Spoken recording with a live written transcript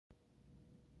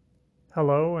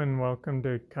Hello and welcome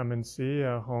to Come and See,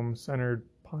 a home-centered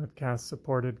podcast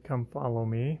supported Come Follow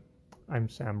Me. I'm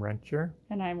Sam Rencher.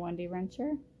 And I'm Wendy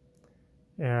Rencher.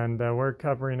 And we're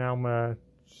covering Alma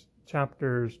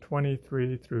chapters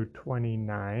 23 through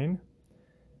 29.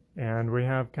 And we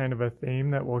have kind of a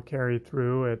theme that we'll carry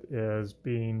through. It is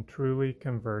being truly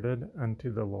converted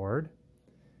unto the Lord.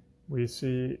 We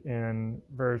see in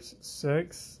verse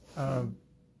 6 of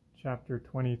chapter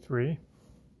 23.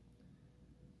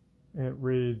 It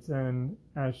reads, "And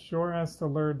as sure as the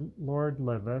Lord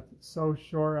liveth, so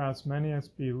sure as many as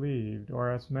believed, or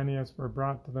as many as were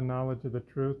brought to the knowledge of the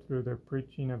truth through the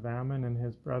preaching of Ammon and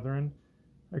his brethren,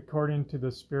 according to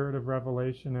the spirit of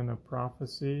revelation and of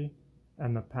prophecy,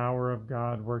 and the power of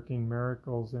God working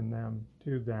miracles in them,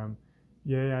 to them.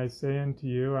 Yea, I say unto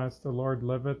you, as the Lord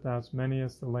liveth, as many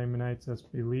as the Lamanites as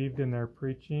believed in their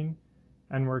preaching,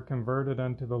 and were converted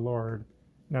unto the Lord,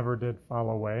 never did fall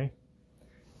away."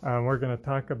 We're going to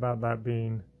talk about that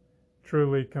being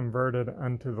truly converted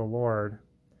unto the Lord.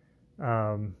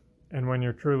 And when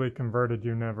you're truly converted,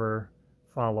 you never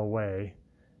fall away.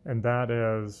 And that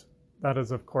is,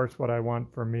 of course, what I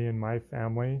want for me and my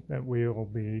family, that we will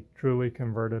be truly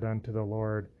converted unto the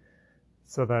Lord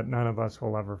so that none of us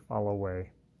will ever fall away.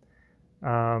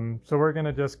 So we're going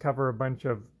to just cover a bunch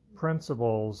of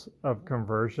principles of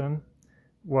conversion,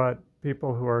 what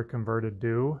people who are converted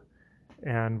do,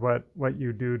 and what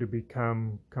you do to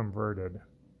become converted.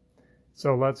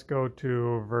 So let's go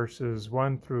to verses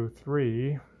 1 through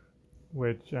 3,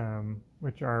 which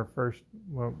are first.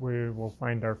 Well, we will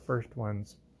find our first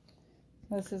ones.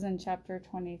 This is in chapter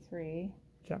 23.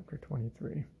 Chapter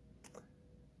 23.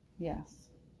 Yes.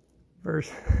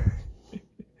 Verse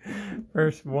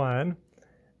 1.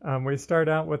 We start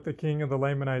out with the king of the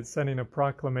Lamanites sending a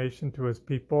proclamation to his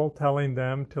people, telling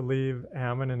them to leave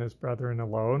Ammon and his brethren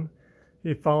alone.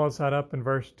 He follows that up in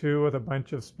verse 2 with a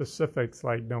bunch of specifics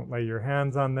like don't lay your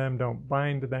hands on them, don't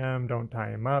bind them, don't tie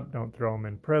them up, don't throw them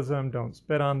in prison, don't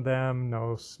spit on them,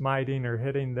 no smiting or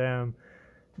hitting them,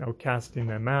 no casting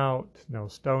them out, no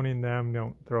stoning them,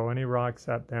 don't throw any rocks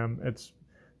at them. It's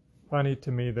funny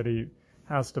to me that he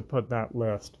has to put that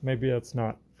list. Maybe it's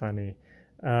not funny.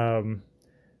 But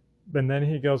then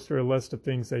he goes through a list of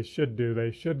things they should do.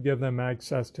 They should give them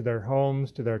access to their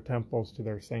homes, to their temples, to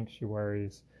their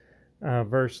sanctuaries.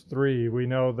 Verse 3, we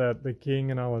know that the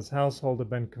king and all his household have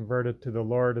been converted to the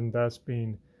Lord, and thus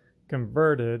being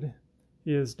converted,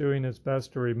 he is doing his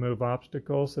best to remove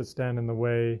obstacles that stand in the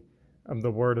way of the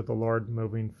word of the Lord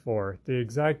moving forth. The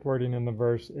exact wording in the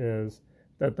verse is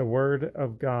that the word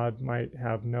of God might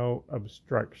have no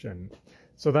obstruction.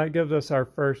 So that gives us our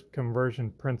first conversion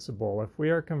principle. If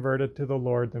we are converted to the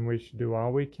Lord, then we should do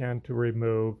all we can to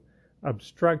remove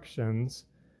obstructions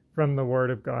from the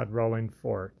word of God rolling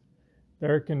forth.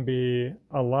 There can be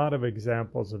a lot of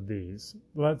examples of these.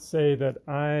 Let's say that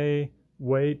I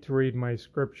wait to read my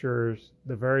scriptures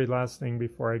the very last thing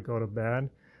before I go to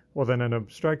bed. Well, then an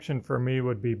obstruction for me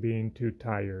would be being too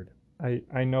tired.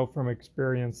 I know from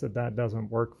experience that that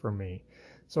doesn't work for me.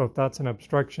 So if that's an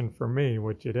obstruction for me,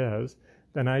 which it is,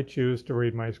 then I choose to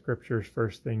read my scriptures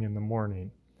first thing in the morning.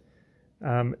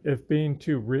 If being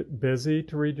too busy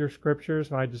to read your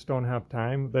scriptures, I just don't have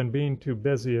time, then being too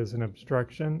busy is an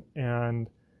obstruction, and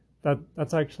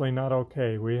that's actually not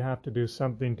okay. We have to do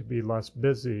something to be less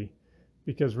busy,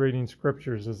 because reading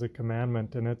scriptures is a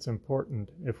commandment, and it's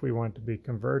important if we want to be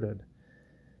converted.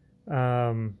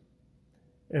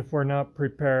 If we're not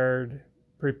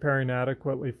preparing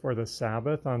adequately for the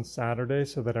Sabbath on Saturday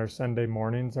so that our Sunday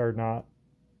mornings are not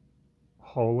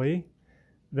holy,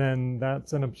 then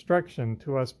that's an obstruction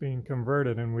to us being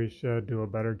converted, and we should do a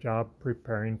better job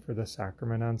preparing for the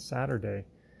sacrament on Saturday.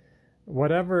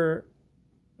 Whatever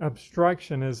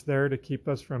obstruction is there to keep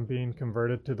us from being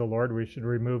converted to the Lord, we should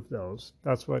remove those.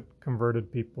 That's what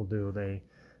converted people do. They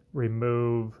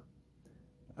remove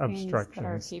obstructions.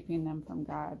 Things that are keeping them from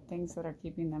God, things that are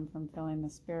keeping them from feeling the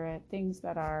Spirit, things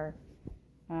that are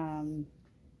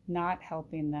not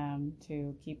helping them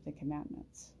to keep the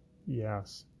commandments.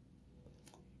 Yes.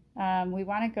 We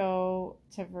want to go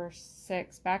to verse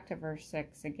 6, back to verse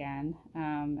 6 again,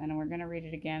 and we're going to read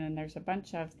it again, and there's a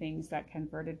bunch of things that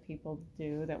converted people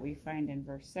do that we find in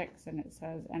verse 6, and it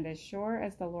says, "And as sure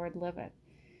as the Lord liveth,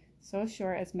 so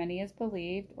sure as many as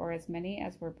believed, or as many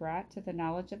as were brought to the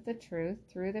knowledge of the truth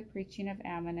through the preaching of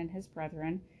Ammon and his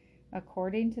brethren,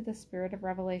 according to the spirit of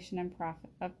revelation and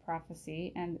of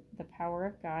prophecy, and the power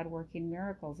of God working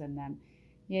miracles in them.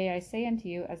 Yea, I say unto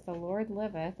you, as the Lord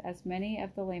liveth, as many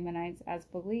of the Lamanites as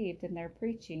believed in their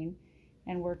preaching,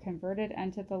 and were converted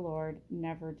unto the Lord,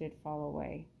 never did fall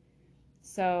away."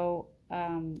 So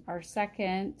our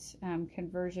second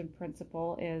conversion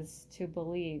principle is to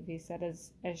believe. He said,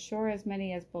 as sure as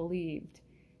many as believed.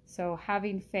 So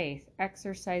having faith,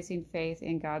 exercising faith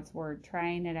in God's word,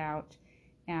 trying it out,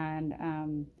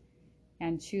 and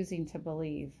choosing to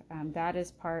believe. That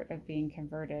is part of being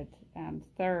converted.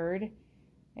 Third,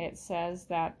 it says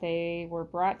that they were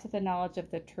brought to the knowledge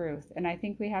of the truth. And I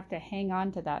think we have to hang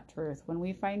on to that truth. When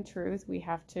we find truth, we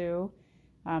have to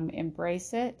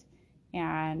embrace it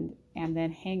and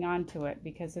then hang on to it,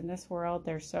 because in this world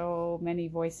there's so many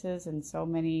voices and so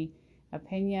many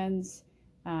opinions,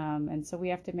 and so we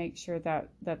have to make sure that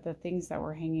the things that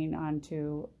we're hanging on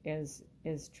to is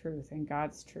truth and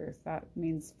God's truth. That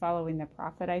means following the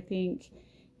prophet, I think,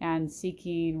 and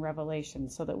seeking revelation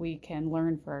so that we can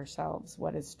learn for ourselves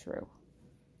what is true.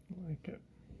 I like it.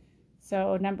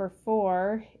 So number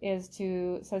 4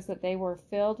 says that they were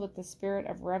filled with the spirit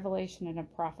of revelation and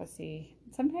of prophecy.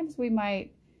 Sometimes we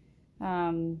might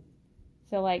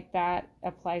feel like that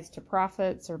applies to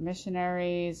prophets or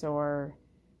missionaries, or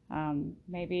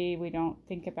maybe we don't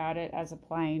think about it as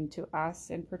applying to us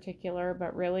in particular.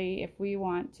 But really, if we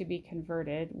want to be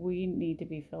converted, we need to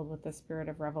be filled with the spirit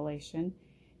of revelation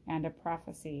and of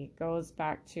prophecy. It goes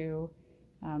back to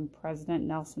President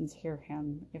Nelson's Hear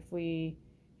Him. If we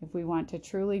want to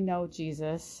truly know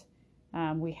Jesus,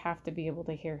 we have to be able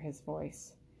to hear his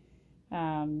voice.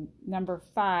 Number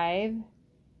 5,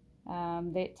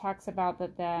 it talks about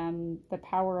the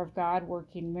power of God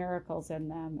working miracles in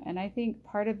them. And I think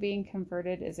part of being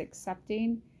converted is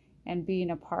accepting and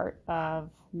being a part of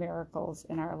miracles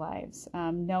in our lives.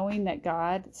 Knowing that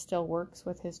God still works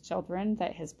with his children,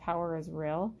 that his power is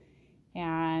real,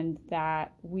 and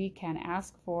that we can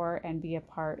ask for and be a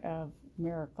part of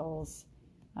miracles.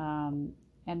 And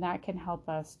that can help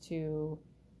us to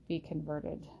be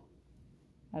converted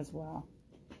as well.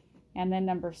 And then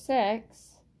number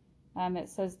 6, it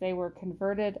says they were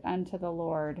converted unto the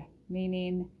Lord,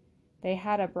 meaning they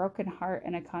had a broken heart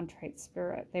and a contrite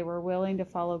spirit. They were willing to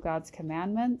follow God's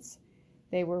commandments.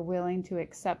 They were willing to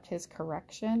accept his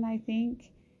correction, I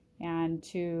think, and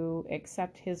to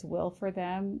accept his will for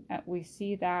them. We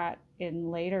see that in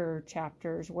later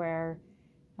chapters where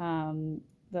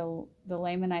the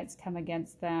Lamanites come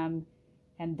against them,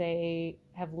 and they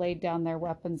have laid down their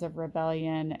weapons of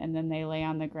rebellion, and then they lay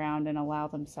on the ground and allow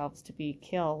themselves to be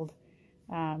killed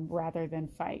rather than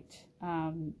fight.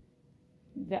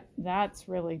 That's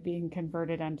really being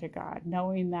converted unto God,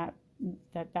 knowing that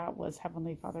was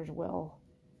Heavenly Father's will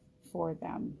for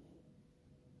them,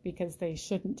 because they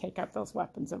shouldn't take up those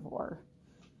weapons of war.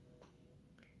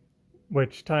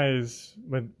 Which ties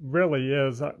with really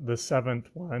is the 7th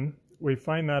one. We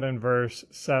find that in verse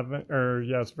 7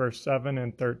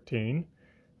 and 13.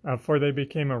 For they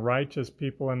became a righteous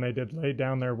people, and they did lay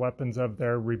down their weapons of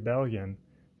their rebellion,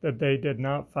 that they did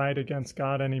not fight against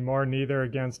God any more, neither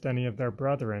against any of their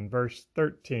brethren. Verse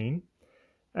 13.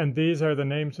 And these are the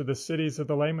names of the cities of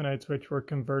the Lamanites which were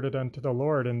converted unto the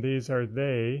Lord, and these are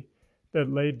they that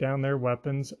laid down their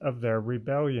weapons of their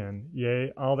rebellion,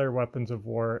 yea, all their weapons of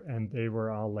war, and they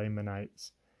were all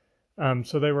Lamanites.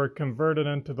 So they were converted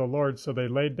unto the Lord, so they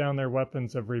laid down their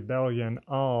weapons of rebellion,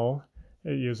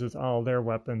 it uses all their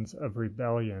weapons of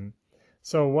rebellion.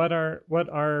 So what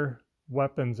are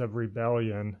weapons of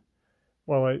rebellion?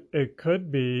 Well, it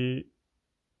could be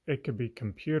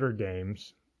computer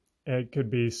games, it could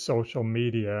be social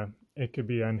media, it could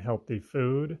be unhealthy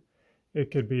food, it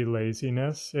could be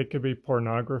laziness, it could be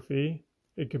pornography,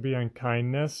 it could be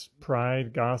unkindness,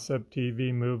 pride, gossip,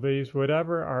 TV, movies,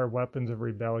 whatever our weapons of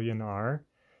rebellion are.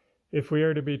 If we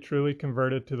are to be truly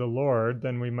converted to the Lord,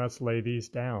 then we must lay these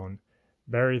down,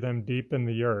 bury them deep in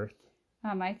the earth.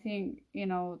 I think,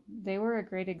 they were a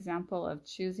great example of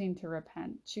choosing to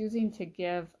repent, choosing to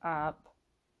give up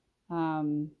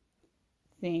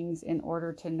things in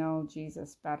order to know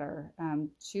Jesus better,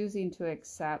 choosing to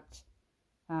accept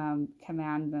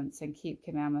commandments and keep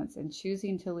commandments, and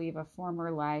choosing to leave a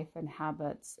former life and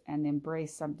habits and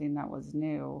embrace something that was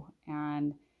new.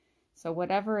 And so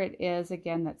whatever it is,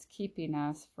 again, that's keeping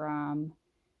us from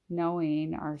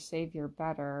knowing our Savior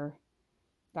better,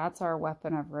 that's our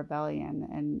weapon of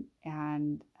rebellion.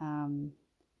 And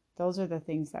those are the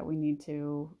things that we need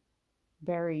to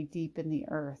bury deep in the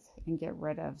earth and get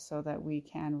rid of, so that we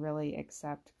can really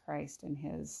accept Christ and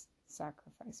his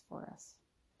sacrifice for us.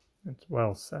 It's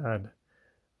well said.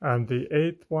 The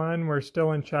 8th one, we're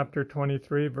still in chapter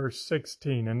 23, verse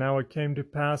 16. And now it came to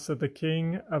pass that the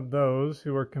king of those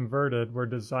who were converted were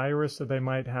desirous that they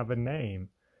might have a name.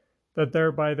 that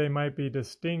thereby they might be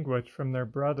distinguished from their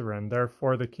brethren.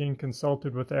 Therefore the king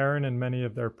consulted with Aaron and many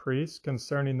of their priests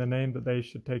concerning the name that they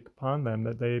should take upon them,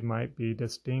 that they might be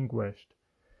distinguished.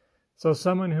 So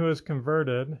someone who is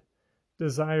converted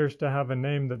desires to have a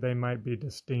name that they might be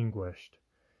distinguished.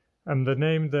 And the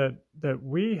name that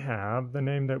we have, the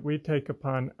name that we take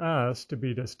upon us to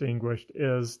be distinguished,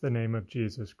 is the name of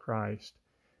Jesus Christ.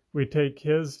 We take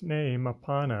his name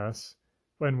upon us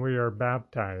when we are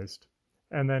baptized.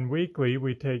 And then weekly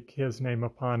we take his name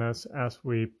upon us as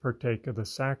we partake of the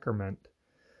sacrament.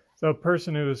 So a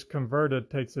person who is converted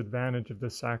takes advantage of the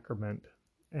sacrament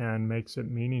and makes it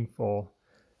meaningful.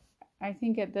 I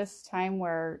think at this time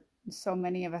where so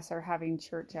many of us are having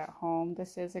church at home,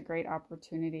 this is a great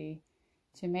opportunity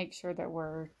to make sure that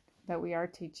we are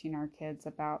teaching our kids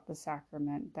about the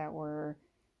sacrament, that we're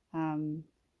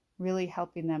really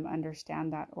helping them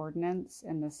understand that ordinance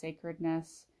and the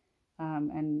sacredness,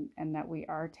 and that we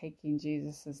are taking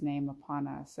Jesus's name upon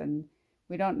us. And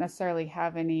we don't necessarily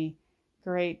have any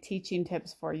great teaching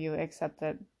tips for you, except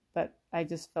that I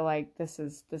just feel like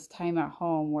this time at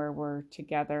home where we're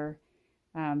together,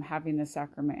 having the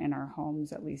sacrament in our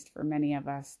homes, at least for many of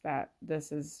us, that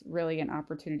this is really an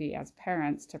opportunity as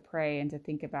parents to pray and to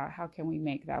think about how can we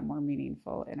make that more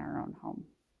meaningful in our own home.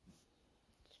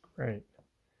 Great.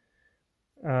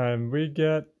 We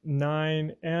get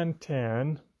 9 and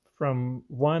 10 from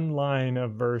one line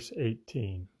of verse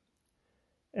 18.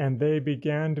 And they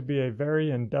began to be a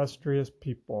very industrious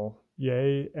people,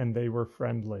 yea, and they were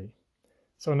friendly.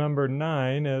 So number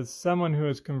 9 is someone who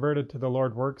is converted to the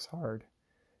Lord works hard.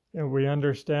 And we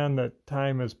understand that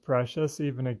time is precious,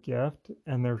 even a gift,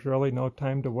 and there's really no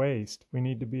time to waste. We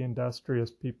need to be industrious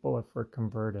people if we're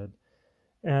converted.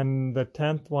 And the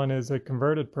 10th one is a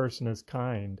converted person is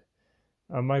kind.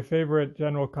 My favorite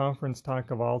General Conference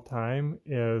talk of all time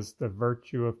is The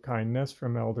Virtue of Kindness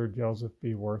from Elder Joseph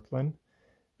B. Wirthlin.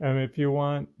 And if you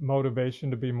want motivation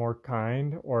to be more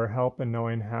kind or help in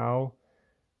knowing how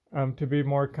to be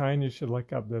more kind, you should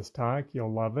look up this talk.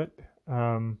 You'll love it.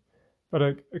 But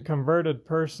a converted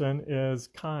person is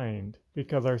kind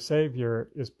because our Savior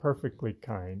is perfectly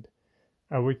kind.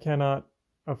 We cannot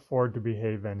afford to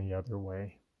behave any other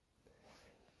way.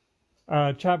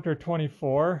 Chapter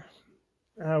 24.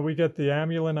 We get the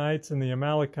Amulonites and the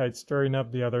Amalekites stirring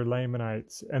up the other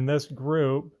Lamanites. And this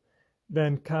group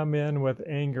then come in with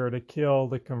anger to kill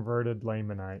the converted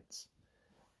Lamanites.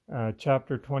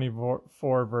 Chapter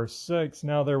 24, verse 6,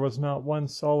 Now there was not one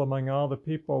soul among all the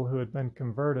people who had been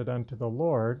converted unto the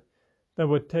Lord that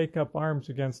would take up arms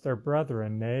against their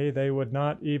brethren. Nay, they would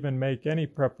not even make any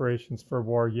preparations for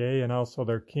war, yea, and also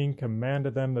their king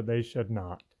commanded them that they should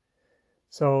not.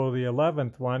 So the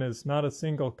 11th one is not a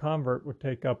single convert would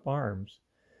take up arms.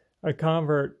 A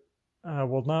convert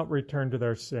will not return to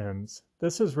their sins.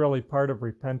 This is really part of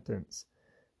repentance.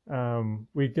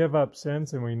 We give up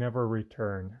sins and we never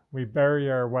return. We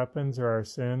bury our weapons or our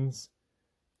sins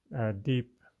deep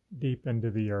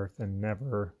into the earth and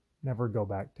never go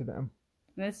back to them.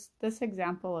 This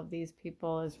example of these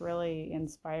people is really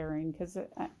inspiring because it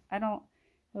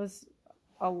was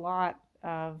a lot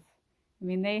of,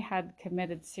 they had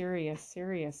committed serious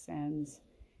sins,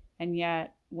 and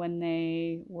yet when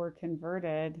they were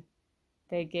converted,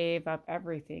 they gave up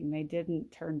everything. They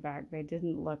didn't turn back. They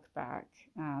didn't look back.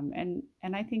 And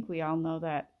I think we all know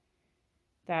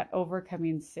that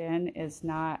overcoming sin is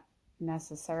not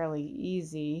necessarily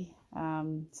easy.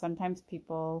 Sometimes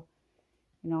people,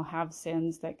 have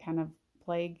sins that kind of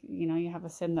plague, you have a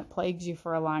sin that plagues you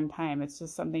for a long time. It's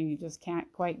just something you just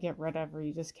can't quite get rid of, or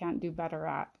you just can't do better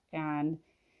at. And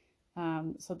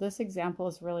so this example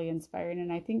is really inspiring.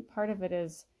 And I think part of it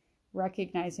is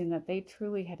recognizing that they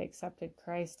truly had accepted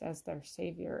Christ as their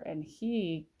Savior, and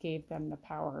He gave them the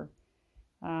power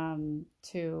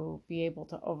to be able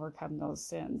to overcome those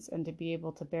sins and to be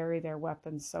able to bury their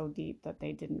weapons so deep that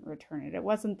they didn't return it. It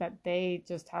wasn't that they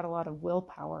just had a lot of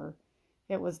willpower.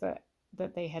 It was that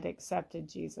they had accepted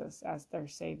Jesus as their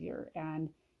Savior, and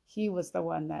He was the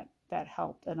one that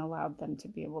helped and allowed them to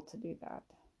be able to do that.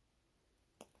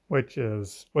 Which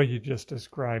is what you just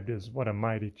described is what a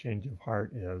mighty change of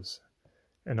heart is.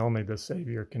 And only the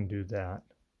Savior can do that.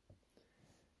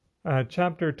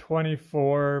 Chapter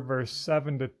 24, verse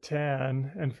 7 to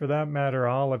 10, and for that matter,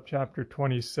 all of chapter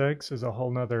 26 is a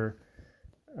whole nother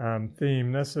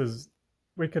theme.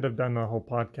 We could have done the whole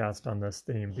podcast on this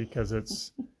theme because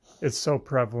it's so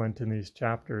prevalent in these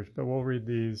chapters, but we'll read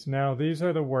these. Now, these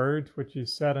are the words which He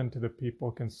said unto the people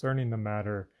concerning the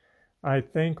matter. I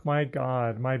thank my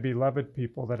God, my beloved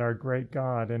people, that our great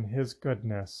God in His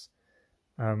goodness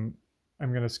I'm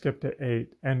going to skip to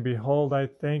 8. And behold, I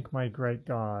thank my great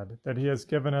God that he has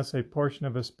given us a portion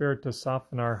of his Spirit to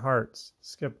soften our hearts.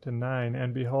 Skip to 9.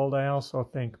 And behold, I also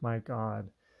thank my God.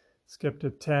 Skip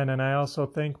to 10. And I also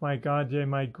thank my God, yea,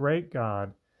 my great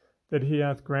God, that he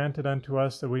hath granted unto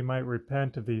us that we might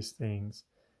repent of these things,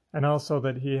 and also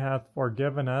that he hath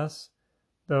forgiven us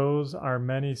those our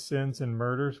many sins and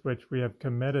murders which we have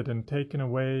committed, and taken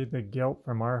away the guilt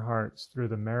from our hearts through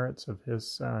the merits of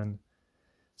his Son.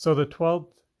 So the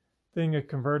 12th thing a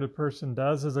converted person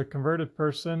does is a converted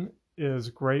person is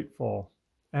grateful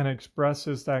and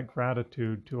expresses that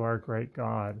gratitude to our great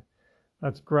God.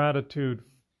 That's gratitude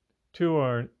to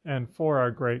our and for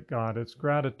our great God. It's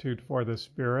gratitude for the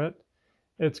Spirit.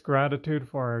 It's gratitude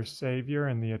for our Savior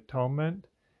and the atonement.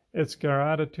 It's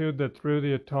gratitude that through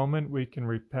the atonement we can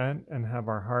repent and have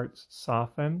our hearts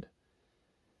softened.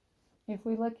 If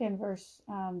we look in verse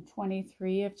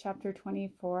 23 of chapter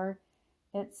 24,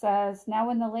 it says, Now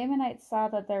when the Lamanites saw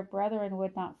that their brethren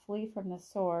would not flee from the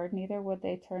sword, neither would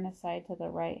they turn aside to the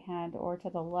right hand or to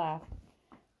the left,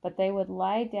 but they would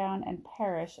lie down and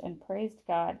perish, and praised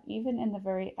God even in the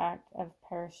very act of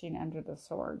perishing under the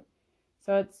sword.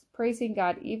 So it's praising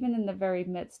God even in the very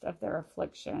midst of their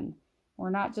affliction.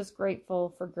 We're not just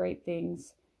grateful for great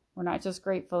things. We're not just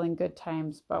grateful in good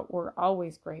times, but we're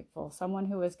always grateful. Someone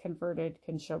who is converted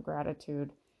can show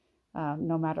gratitude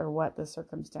no matter what the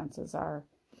circumstances are.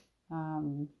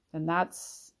 And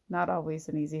that's not always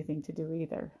an easy thing to do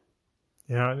either.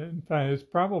 Yeah, in fact, it's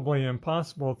probably an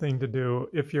impossible thing to do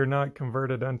if you're not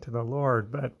converted unto the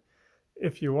Lord. But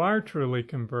if you are truly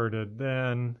converted,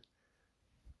 then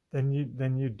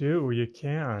you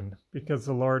can, because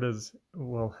the Lord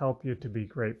will help you to be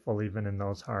grateful even in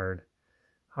those hard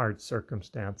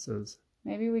circumstances.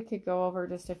 Maybe we could go over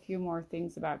just a few more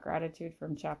things about gratitude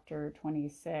from chapter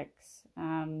 26,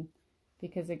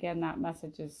 because again, that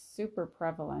message is super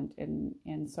prevalent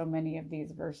in so many of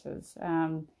these verses.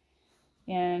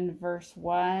 In verse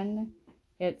 1,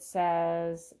 it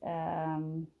says,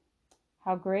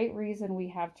 how great reason we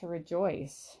have to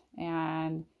rejoice.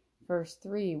 And verse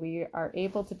 3, we are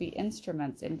able to be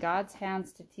instruments in God's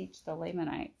hands to teach the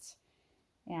Lamanites.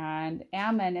 And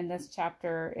Ammon in this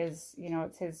chapter is,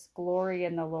 it's his glory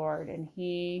in the Lord. And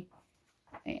he,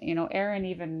 Aaron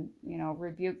even,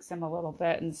 rebukes him a little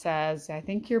bit and says, I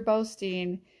think you're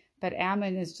boasting. But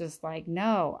Ammon is just like,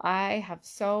 no, I have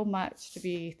so much to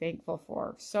be thankful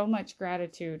for, so much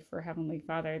gratitude for Heavenly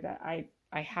Father that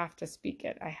I have to speak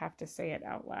it. I have to say it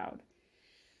out loud.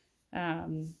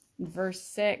 Verse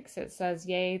 6, it says,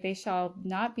 Yea, they shall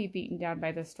not be beaten down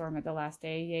by the storm at the last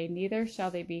day. Yea, neither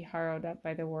shall they be harrowed up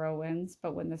by the whirlwinds.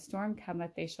 But when the storm cometh,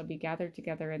 they shall be gathered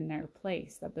together in their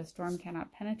place, that the storm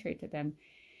cannot penetrate to them.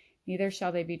 Neither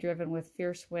shall they be driven with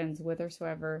fierce winds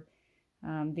whithersoever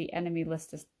the enemy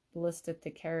listeth to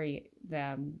carry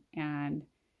them. And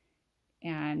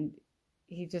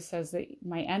he just says that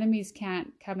my enemies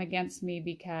can't come against me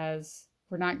because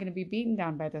we're not going to be beaten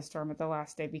down by the storm at the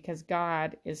last day, because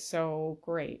God is so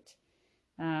great.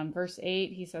 Verse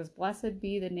 8, he says, Blessed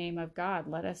be the name of God.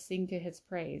 Let us sing to his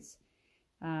praise.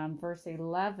 Verse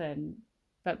 11,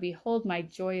 But behold, my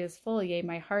joy is full. Yea,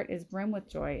 my heart is brim with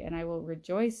joy, and I will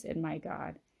rejoice in my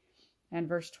God. And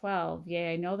verse 12,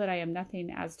 Yea, I know that I am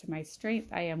nothing as to my strength.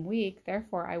 I am weak.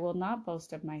 Therefore I will not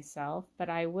boast of myself, but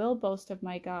I will boast of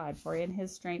my God, for in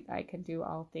his strength I can do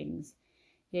all things.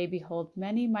 Yea, behold,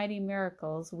 many mighty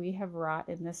miracles we have wrought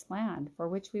in this land, for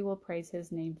which we will praise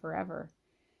his name forever.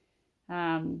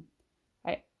 I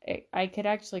could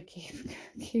actually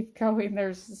keep going.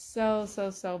 There's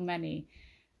so many.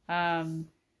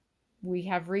 We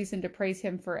have reason to praise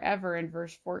him forever in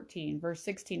verse 14. Verse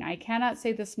 16, I cannot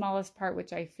say the smallest part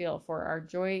which I feel, for our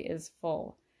joy is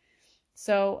full.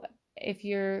 So if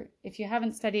you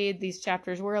haven't studied these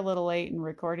chapters, we're a little late in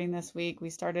recording this week. We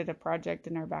started a project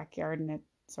in our backyard and it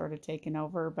sort of taken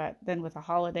over, but then with a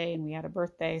holiday and we had a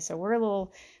birthday, so we're a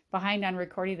little behind on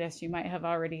recording this. You might have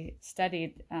already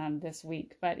studied this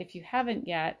week, but if you haven't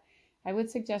yet, I would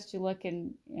suggest you look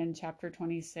in chapter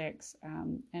 26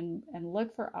 and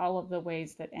look for all of the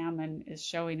ways that Ammon is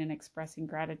showing and expressing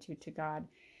gratitude to God,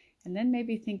 and then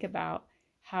maybe think about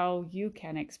how you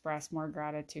can express more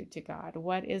gratitude to God.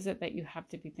 What is it that you have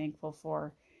to be thankful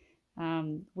for?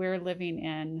 We're living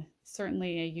in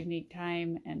certainly a unique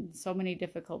time and so many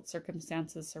difficult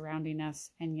circumstances surrounding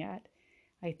us. And yet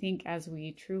I think as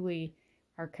we truly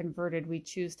are converted, we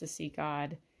choose to see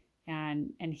God,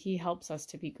 and he helps us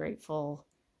to be grateful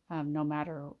no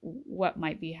matter what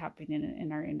might be happening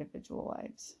in our individual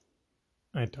lives.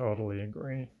 I totally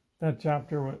agree. That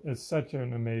chapter is such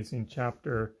an amazing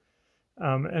chapter.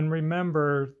 And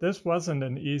remember, this wasn't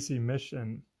an easy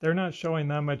mission. They're not showing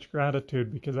that much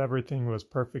gratitude because everything was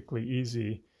perfectly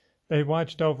easy. They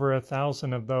watched over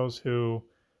 1,000 of those who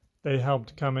they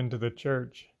helped come into the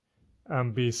church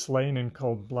be slain in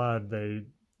cold blood.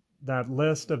 That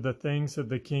list of the things that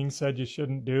the king said you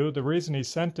shouldn't do, the reason he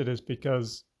sent it is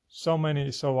because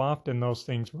so often those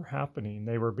things were happening.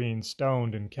 They were being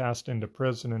stoned and cast into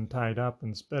prison and tied up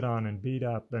and spit on and beat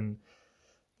up, and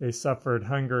they suffered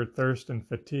hunger, thirst, and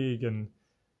fatigue.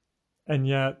 And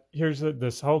yet, here's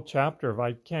this whole chapter of,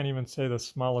 I can't even say the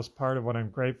smallest part of what I'm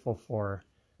grateful for.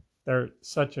 They're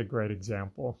such a great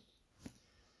example.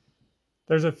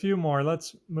 There's a few more.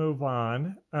 Let's move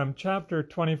on. Chapter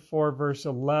 24, verse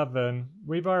 11.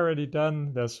 We've already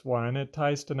done this one. It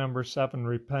ties to number 7,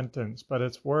 repentance, but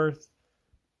it's worth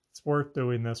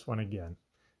doing this one again.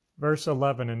 Verse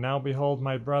 11. And now behold,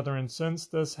 my brethren, since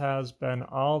this has been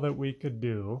all that we could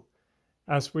do,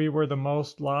 as we were the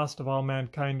most lost of all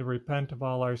mankind, to repent of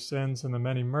all our sins and the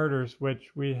many murders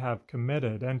which we have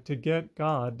committed, and to get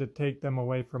God to take them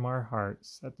away from our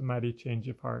hearts at the mighty change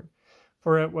of heart.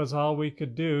 For it was all we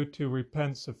could do to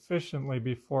repent sufficiently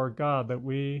before God that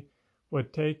he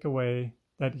would take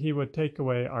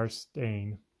away our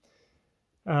stain.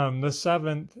 The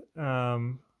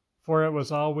 7th, for it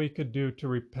was all we could do to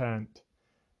repent.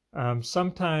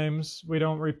 Sometimes we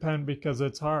don't repent because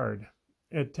it's hard.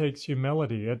 It takes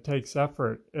humility. It takes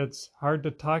effort. It's hard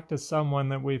to talk to someone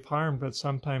that we've harmed, but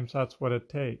sometimes that's what it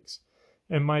takes.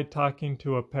 It might talking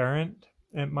to a parent.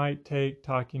 It might take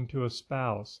talking to a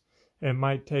spouse. It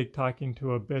might take talking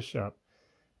to a bishop.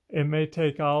 It may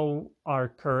take all our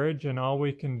courage and all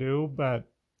we can do, but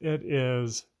it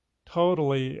is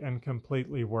totally and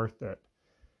completely worth it.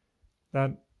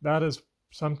 That is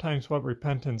sometimes what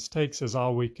repentance takes, is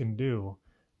all we can do.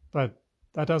 But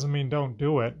that doesn't mean don't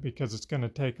do it, because it's going to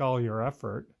take all your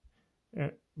effort.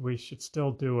 We should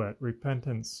still do it.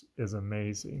 Repentance is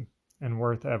amazing and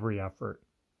worth every effort.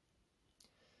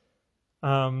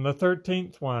 The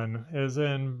 13th one is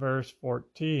in verse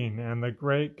 14. And the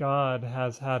great God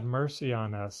has had mercy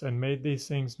on us, and made these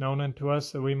things known unto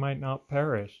us, that we might not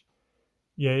perish.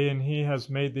 Yea, and he has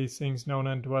made these things known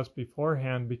unto us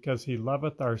beforehand, because he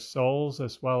loveth our souls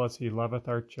as well as he loveth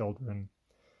our children.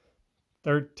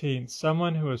 13th,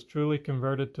 someone who is truly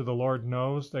converted to the Lord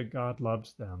knows that God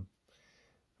loves them.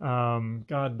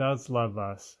 God does love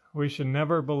us. We should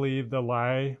never believe the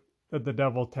lie that the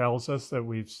devil tells us, that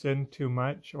we've sinned too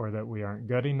much, or that we aren't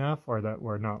good enough, or that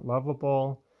we're not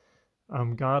lovable.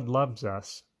 God loves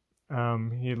us.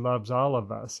 He loves all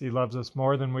of us. He loves us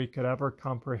more than we could ever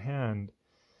comprehend.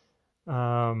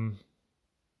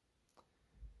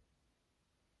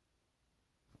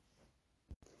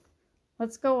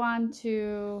 Let's go on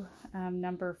to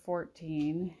number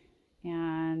 14,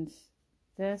 and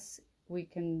this we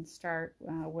can start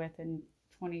with in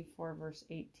 24 verse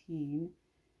 18.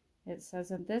 It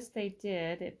says, and this they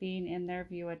did, it being in their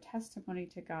view a testimony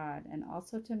to God, and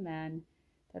also to men,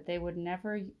 that they would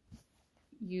never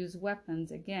use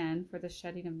weapons again for the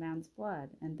shedding of man's blood.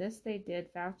 And this they did,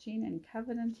 vouching and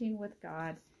covenanting with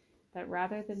God, that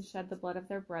rather than shed the blood of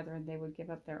their brethren, they would give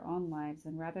up their own lives,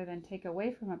 and rather than take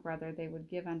away from a brother, they would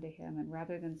give unto him, and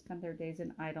rather than spend their days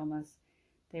in idleness,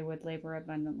 they would labor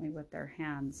abundantly with their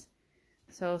hands.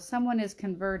 So someone is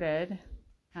converted,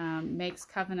 makes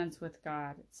covenants with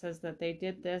God. It says that they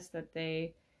did this, that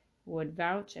they would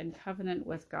vouch and covenant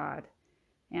with God.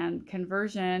 And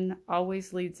conversion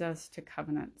always leads us to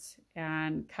covenants,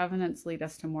 and covenants lead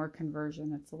us to more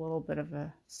conversion. It's a little bit of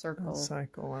a circle. A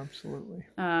cycle, absolutely.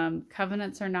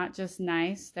 Covenants are not just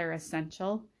nice, they're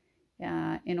essential.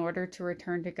 In order to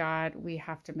return to God, we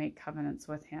have to make covenants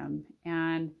with him.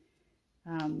 And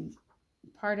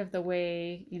part of the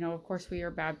way, of course we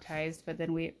are baptized, but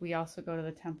then we also go to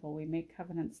the temple. We make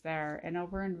covenants there. And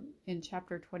over in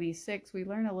chapter 26, we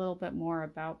learn a little bit more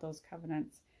about those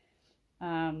covenants.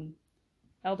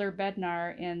 Elder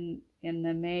Bednar in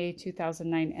the May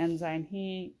 2009 Ensign,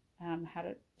 he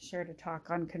shared a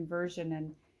talk on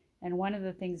conversion, and one of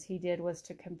the things he did was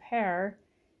to compare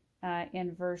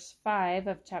in verse 5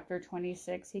 of chapter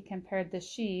 26, he compared the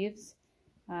sheaves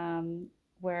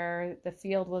where the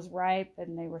field was ripe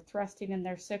and they were thrusting in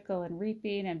their sickle and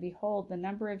reaping, and behold, the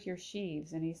number of your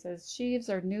sheaves. And he says sheaves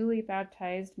are newly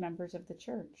baptized members of the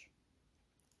church.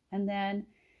 And then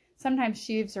sometimes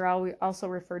sheaves are also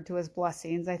referred to as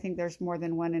blessings. I think there's more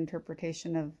than one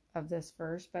interpretation of this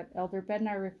verse, but Elder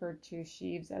Bednar referred to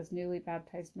sheaves as newly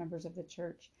baptized members of the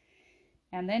church.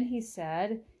 And then he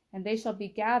said, and they shall be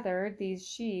gathered, these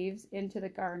sheaves, into the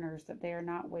garners, that they are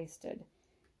not wasted.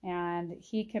 And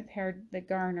he compared the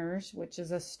garners, which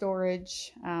is a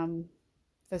storage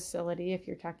facility, if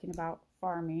you're talking about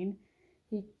farming,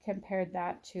 he compared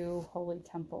that to holy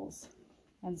temples.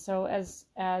 And so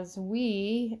as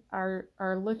we are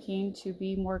looking to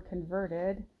be more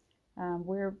converted,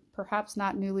 we're perhaps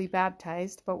not newly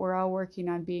baptized, but we're all working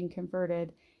on being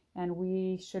converted, and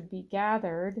we should be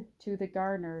gathered to the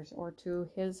garners or to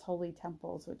his holy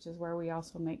temples, which is where we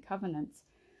also make covenants.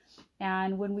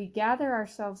 And when we gather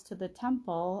ourselves to the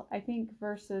temple, I think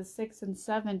verses 6 and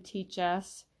 7 teach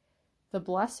us the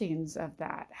blessings of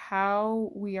that,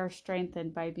 how we are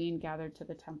strengthened by being gathered to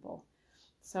the temple.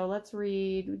 So let's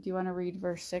read. Do you want to read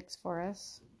verse 6 for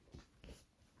us?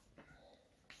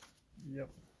 Yep.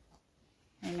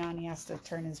 Hang on, he has to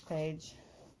turn his page.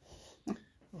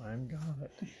 I've got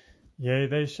it. Yea,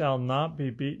 they shall not be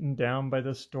beaten down by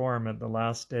the storm at the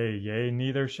last day. Yea,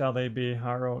 neither shall they be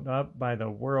harrowed up by the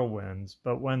whirlwinds.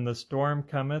 But when the storm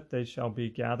cometh, they shall be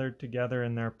gathered together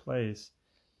in their place,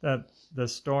 that the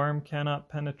storm cannot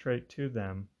penetrate to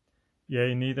them.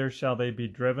 Yea, neither shall they be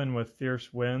driven with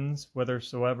fierce winds,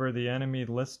 whithersoever the enemy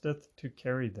listeth to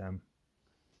carry them.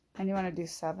 And you want to do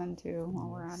 7 too while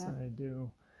we're on it? I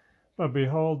do. But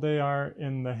behold, they are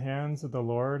in the hands of the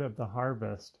Lord of the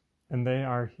harvest, and they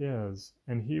are his,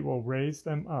 and he will raise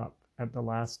them up at the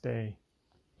last day.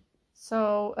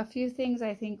 So a few things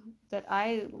I think that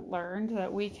I learned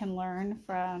that we can learn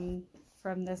from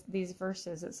these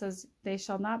verses. It says, they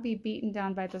shall not be beaten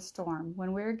down by the storm.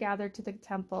 When we're gathered to the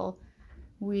temple,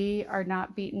 we are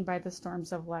not beaten by the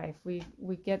storms of life. We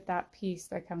get that peace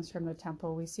that comes from the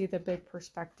temple. We see the big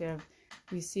perspective.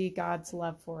 We see God's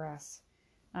love for us.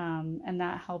 And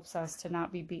that helps us to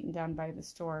not be beaten down by the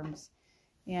storms.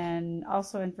 And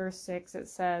also in verse 6, it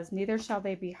says, neither shall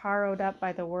they be harrowed up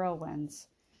by the whirlwinds.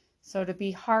 So to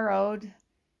be harrowed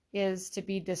is to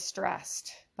be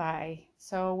distressed by.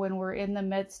 So when we're in the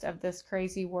midst of this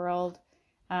crazy world,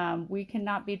 we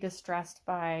cannot be distressed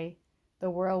by the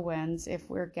whirlwinds if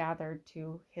we're gathered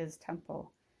to his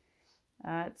temple.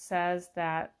 It says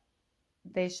that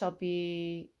they shall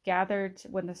be gathered,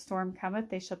 when the storm cometh,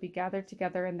 they shall be gathered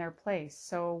together in their place.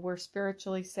 So we're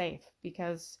spiritually safe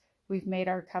because we've made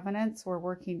our covenants. We're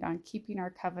working on keeping our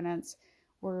covenants.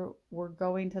 We're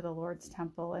going to the Lord's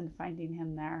temple and finding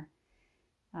him there.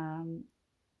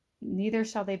 Neither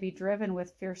shall they be driven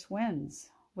with fierce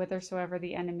winds, whithersoever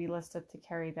the enemy listeth to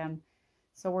carry them.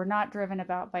 So we're not driven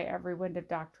about by every wind of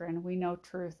doctrine. We know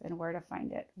truth and where to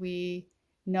find it. We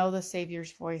know the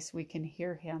Savior's voice. We can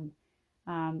hear him.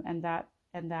 And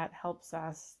that helps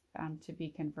us to be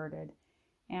converted.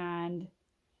 And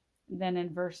then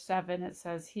in verse 7, it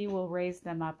says, he will raise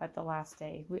them up at the last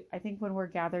day. I think when we're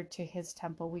gathered to his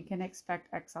temple, we can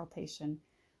expect exaltation.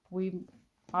 We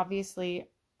obviously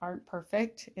aren't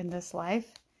perfect in this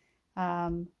life.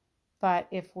 But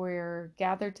if we're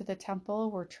gathered to the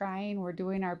temple, we're trying, we're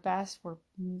doing our best, we're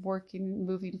working,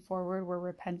 moving forward, we're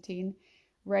repenting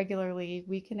regularly,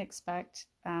 we can expect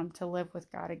to live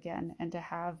with God again and to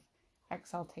have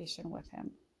exaltation with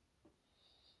him.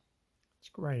 It's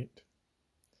great.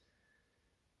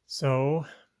 So,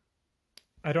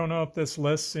 I don't know if this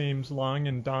list seems long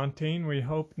and daunting. We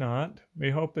hope not. We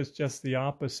hope it's just the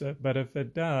opposite. But if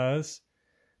it does,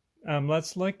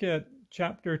 let's look at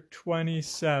chapter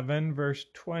 27, verse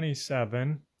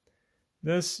 27.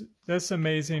 This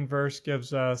amazing verse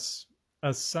gives us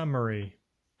a summary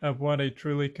of what a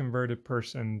truly converted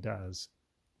person does.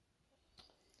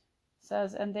 It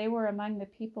says, and they were among the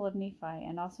people of Nephi,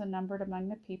 and also numbered among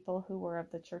the people who were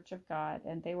of the church of God.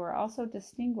 And they were also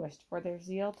distinguished for their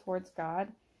zeal towards God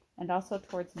and also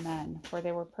towards men, for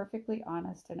they were perfectly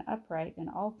honest and upright in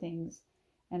all things,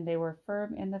 and they were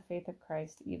firm in the faith of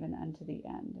Christ even unto the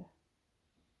end.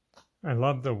 I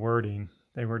love the wording.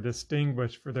 They were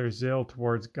distinguished for their zeal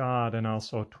towards God and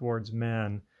also towards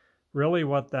men. Really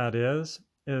what that is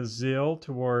zeal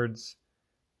towards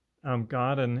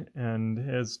God and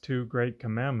his two great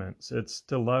commandments. It's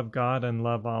to love God and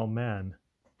love all men.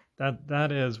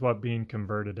 That is what being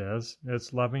converted is.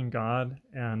 It's loving God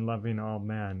and loving all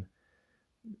men.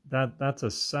 That's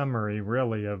a summary,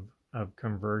 really, of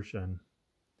conversion.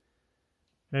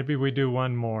 Maybe we do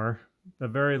one more. The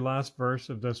very last verse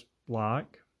of this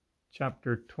block,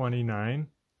 chapter 29,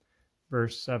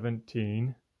 verse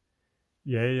 17.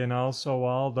 Yea, and also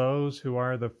all those who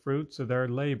are the fruits of their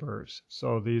labors.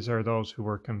 So these are those who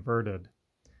were converted.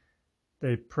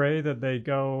 They pray that they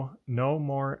go no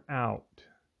more out.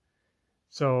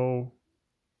 So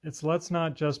let's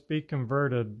not just be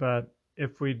converted, but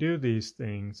if we do these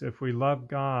things, if we love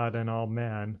God and all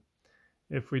men,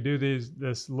 if we do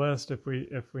this list, if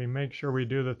we make sure we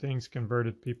do the things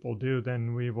converted people do,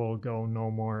 then we will go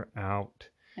no more out.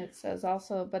 It says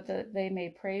also, but they may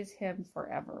praise him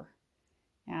forever.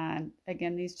 And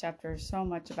again, these chapters so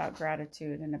much about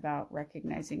gratitude and about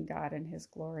recognizing God and His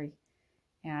glory.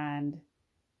 And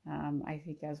I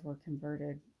think as we're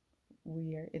converted,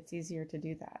 it's easier to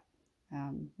do that.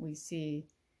 We see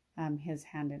His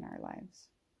hand in our lives.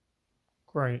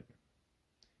 Great.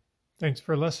 Thanks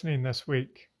for listening this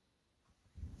week.